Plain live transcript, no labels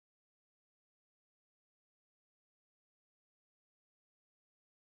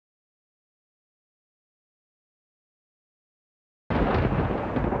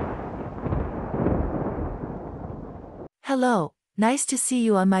Hello, nice to see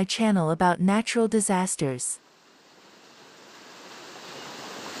you on my channel about natural disasters.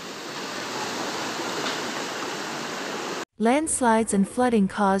 Landslides and flooding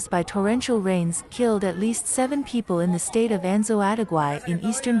caused by torrential rains killed at least 7 people in the state of Anzoategui in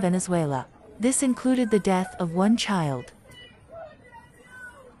eastern Venezuela. This included the death of 1 child.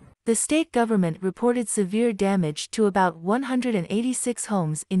 The state government reported severe damage to about 186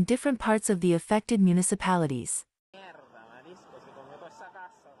 homes in different parts of the affected municipalities.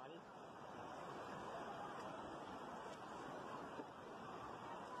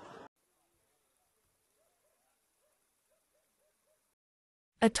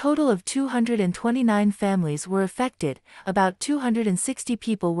 A total of 229 families were affected, about 260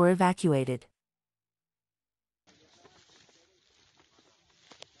 people were evacuated.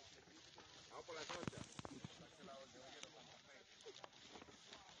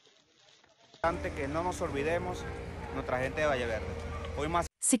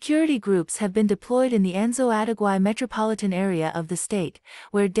 Security groups have been deployed in the Anzoategui metropolitan area of the state,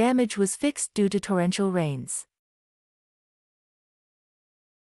 where damage was fixed due to torrential rains.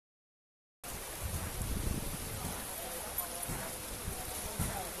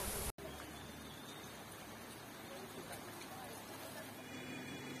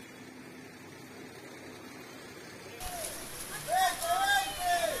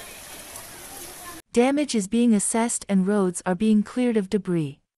 Damage is being assessed and roads are being cleared of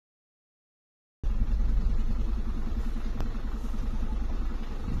debris.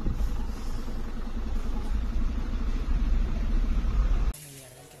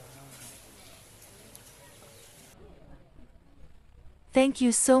 Thank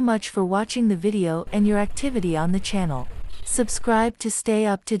you so much for watching the video and your activity on the channel. Subscribe to stay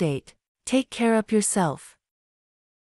up to date. Take care of yourself.